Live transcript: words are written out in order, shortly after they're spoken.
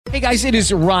Hey guys, it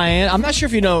is Ryan. I'm not sure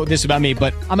if you know this about me,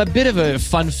 but I'm a bit of a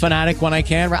fun fanatic when I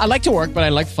can. I like to work, but I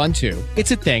like fun too.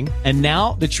 It's a thing. And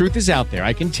now the truth is out there.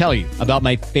 I can tell you about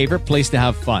my favorite place to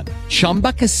have fun.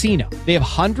 Chumba Casino. They have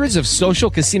hundreds of social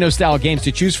casino style games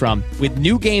to choose from with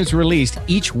new games released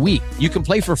each week. You can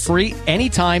play for free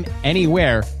anytime,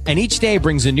 anywhere. And each day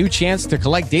brings a new chance to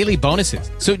collect daily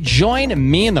bonuses. So join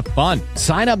me in the fun.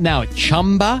 Sign up now at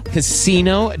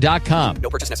ChumbaCasino.com. No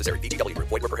purchase necessary. VGW.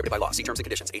 Void where prohibited by law. See terms and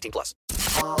conditions.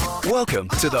 18+. Welcome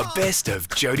to the best of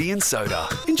Jodie and Soda.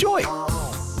 Enjoy.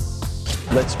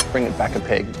 Let's bring it back a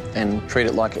peg and treat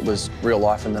it like it was real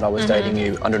life and that I was dating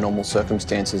you under normal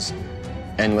circumstances.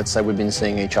 And let's say we've been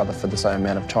seeing each other for the same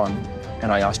amount of time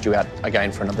and I asked you out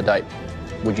again for another date.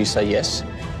 Would you say yes?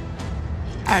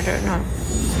 I don't know.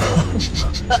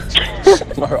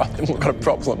 All right, then we've got a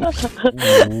problem.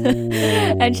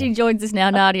 And she joins us now,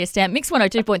 Nadia Stamp, Mix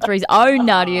 102.3's own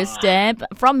Nadia Stamp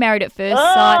from Married at First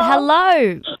Sight.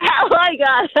 Hello. Hello,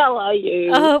 guys. How are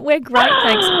you? We're great,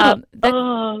 thanks.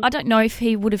 I don't know if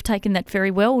he would have taken that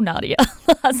very well, Nadia,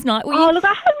 last night. Look,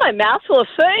 I had my mouth full of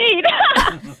food.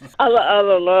 I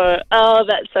don't know. Oh,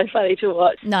 that's so funny to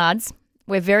watch. Nads,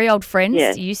 we're very old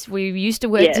friends. Yes. We used to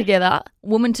work together,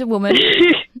 woman to woman.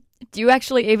 Do you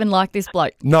actually even like this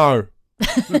bloke? No.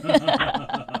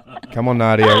 Come on,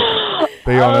 Nadia.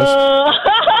 Be honest.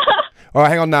 All right,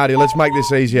 hang on, Nadia. Let's make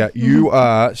this easier. You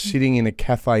are sitting in a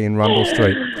cafe in Rundle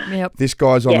Street. Yep. This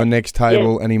guy's on the next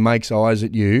table and he makes eyes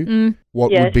at you.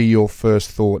 What would be your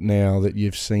first thought now that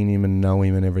you've seen him and know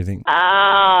him and everything?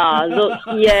 Look,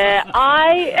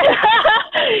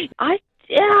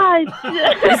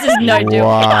 This is no deal.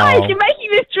 Wow. Guys, you're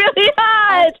making this really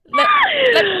hard.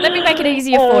 Let me make it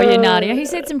easier for you, Nadia. He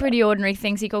said some pretty ordinary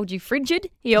things. He called you frigid.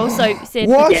 He also said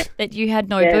that you had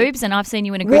no boobs, and I've seen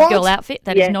you in a good girl outfit.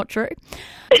 That is not true.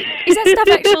 Is that stuff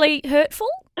actually hurtful?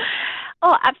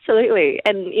 Oh, absolutely.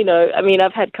 And,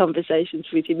 I've had conversations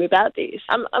with him about this.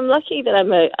 I'm lucky that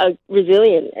I'm a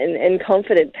resilient and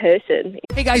confident person.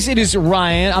 Hey guys, it is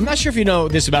Ryan. I'm not sure if you know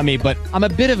this about me, but I'm a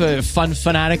bit of a fun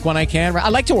fanatic when I can. I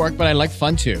like to work, but I like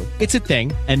fun too. It's a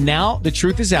thing. And now the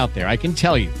truth is out there. I can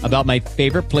tell you about my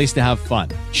favorite place to have fun.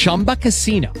 Chumba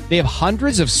Casino. They have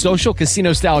hundreds of social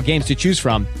casino style games to choose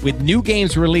from with new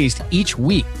games released each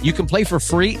week. You can play for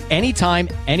free anytime,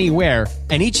 anywhere.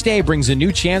 And each day brings a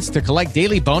new chance to collect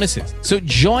daily bonuses. So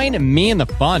join me in the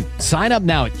fun. Sign up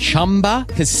now at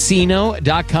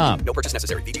ChumbaCasino.com. No purchase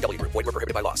necessary. VGW. Void where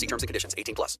prohibited by law. See terms and conditions.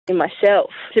 18+. In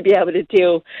myself, to be able to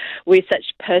deal with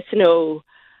such personal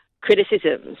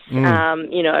criticisms,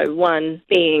 one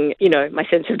being, my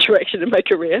sense of direction in my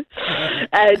career,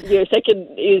 and, second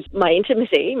is my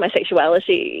intimacy, my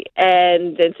sexuality,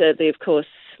 and then thirdly, of course,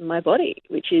 my body,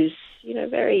 which is,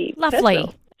 very lovely.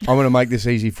 personal. I'm going to make this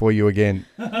easy for you again.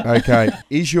 Okay.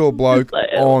 Is your bloke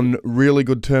on really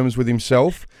good terms with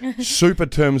himself, super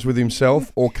terms with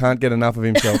himself, or can't get enough of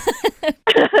himself?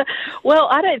 Well,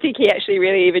 I don't think he actually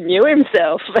really even knew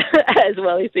himself as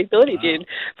well as he thought he did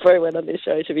before he went on this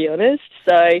show, to be honest.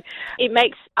 So it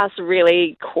makes us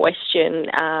really question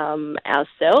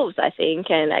ourselves, I think,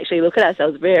 and actually look at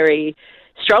ourselves very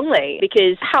strongly,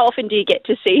 because how often do you get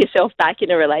to see yourself back in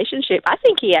a relationship? I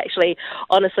think he actually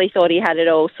honestly thought he had it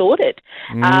all sorted.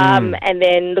 And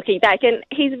then looking back, and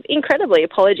he's incredibly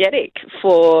apologetic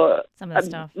for some of the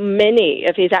stuff. Many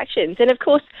of his actions. And of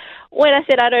course, when I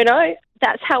said I don't know,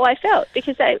 that's how I felt,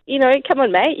 because come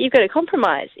on, mate, you've got to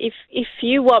compromise. If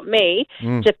you want me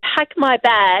to pack my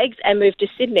bags and move to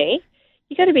Sydney,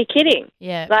 you got to be kidding.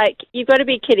 Yeah. You've got to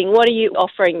be kidding. What are you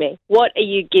offering me? What are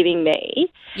you giving me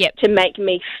to make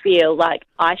me feel like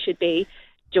I should be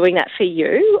doing that for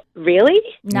you? Really?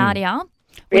 Nadia,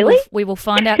 really? We will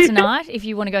find out tonight if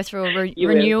you want to go through a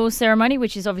renewal ceremony,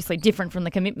 which is obviously different from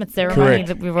the commitment ceremony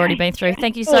that we've already been through.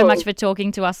 Thank you so much for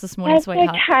talking to us this morning,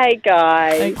 sweetheart. Okay,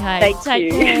 guys. Okay. Thank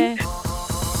you. Care.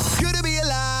 Good to be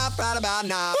alive right about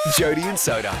now. Jodie and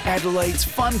Soda, Adelaide's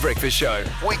fun breakfast show.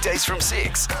 Weekdays from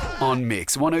 6 on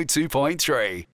Mix 102.3.